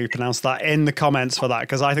 depending on how you pronounce that, in the comments for that?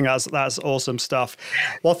 Because I think that's awesome stuff.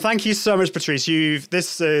 Well, thank you so much, Patrice.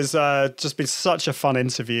 This has just been such a fun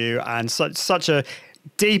interview and such a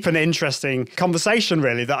deep and interesting conversation,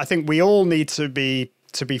 really, that I think we all need to be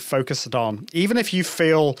focused on. Even if you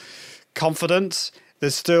feel confident,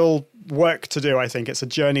 there's still work to do. I think it's a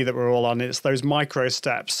journey that we're all on. It's those micro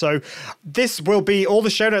steps. So this will be, all the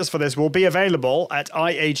show notes for this will be available at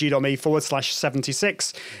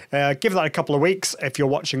iag.me/76. Give that a couple of weeks if you're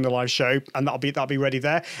watching the live show, and that'll be ready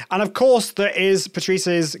there. And of course, there is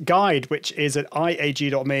Patrice's guide, which is at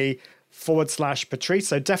iag.me/Patrice.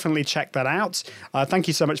 So definitely check that out. Thank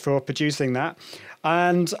you so much for producing that.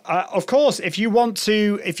 And of course, if you want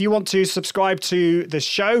to subscribe to this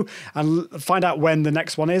show and find out when the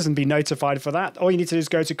next one is and be notified for that, all you need to do is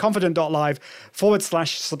go to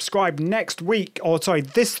confident.live/subscribe next week,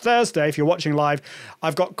 this Thursday, if you're watching live.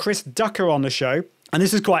 I've got Chris Ducker on the show. And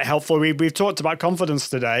this is quite helpful. We've talked about confidence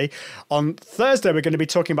today. On Thursday, we're going to be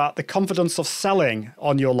talking about the confidence of selling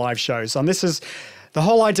on your live shows. And this is the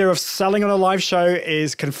whole idea of selling on a live show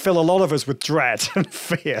can fill a lot of us with dread and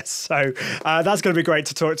fear. So that's going to be great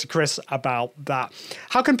to talk to Chris about that.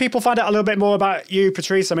 How can people find out a little bit more about you,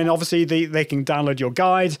 Patrice? I mean, obviously they can download your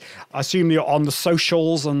guide. I assume you're on the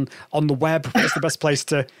socials and on the web. What's the best place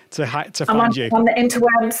to find you? On the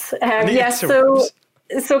interwebs. Interwebs. So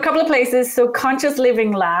So a couple of places. So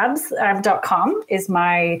consciousliving.labs.com is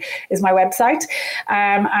my website.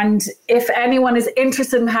 And if anyone is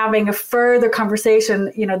interested in having a further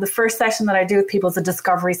conversation, the first session that I do with people is a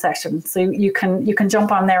discovery session. So you can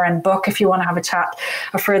jump on there and book if you want to have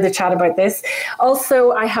a further chat about this.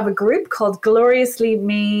 Also, I have a group called Gloriously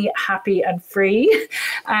Me, Happy and Free.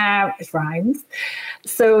 It rhymes.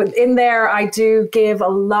 So in there, I do give a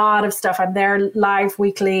lot of stuff. I'm there live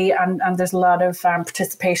weekly, and there's a lot of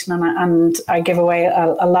participation, and I give away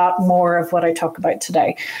a lot more of what I talk about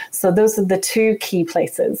today. So those are the two key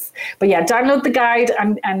places. But yeah, download the guide,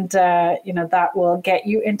 and that will get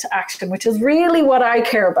you into action, which is really what I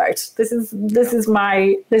care about. This is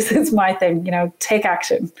my thing. Take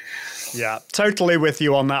action. Yeah, totally with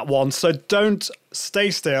you on that one. So don't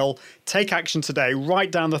stay still. Take action today.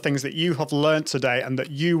 Write down the things that you have learned today and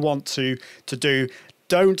that you want to do.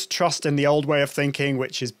 Don't trust in the old way of thinking,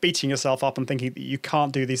 which is beating yourself up and thinking that you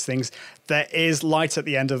can't do these things. There is light at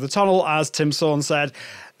the end of the tunnel, as Tim Sawn said.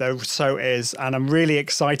 There so is. And I'm really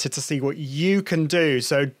excited to see what you can do.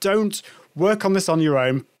 So don't work on this on your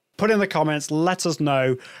own. Put in the comments. Let us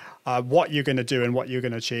know what you're going to do and what you're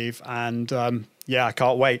going to achieve. And I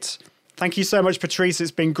can't wait. Thank you so much, Patrice.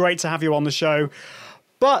 It's been great to have you on the show.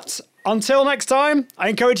 But until next time, I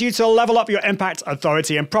encourage you to level up your impact,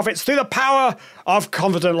 authority, and profits through the power of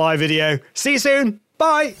Confident Live Video. See you soon.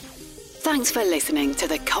 Bye. Thanks for listening to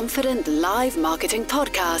the Confident Live Marketing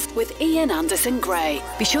Podcast with Ian Anderson Gray.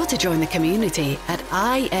 Be sure to join the community at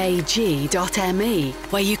iag.me,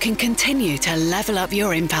 where you can continue to level up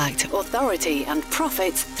your impact, authority, and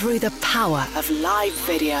profits through the power of live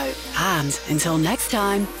video. And until next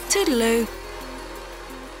time, toodaloo.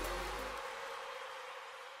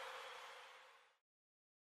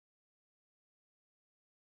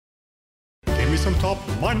 Some top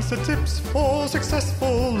mindset tips for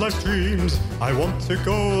successful live streams. I want to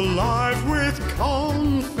go live with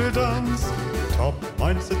confidence. Top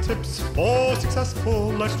mindset tips for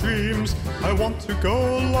successful live streams. I want to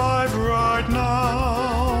go live right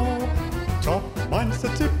now. Top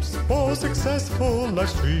mindset tips for successful live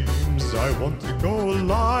streams. I want to go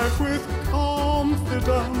live with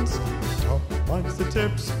confidence. Top mindset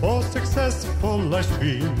tips for successful live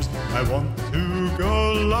streams. I want to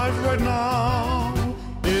go live right now.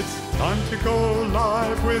 It's time to go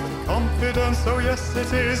live with confidence. Oh yes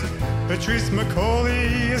it is. Patrice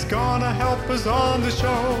McCauley is gonna help us on the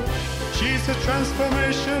show. She's a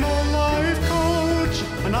transformational life coach,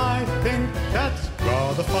 and I think that's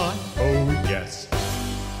rather fun. Oh yes.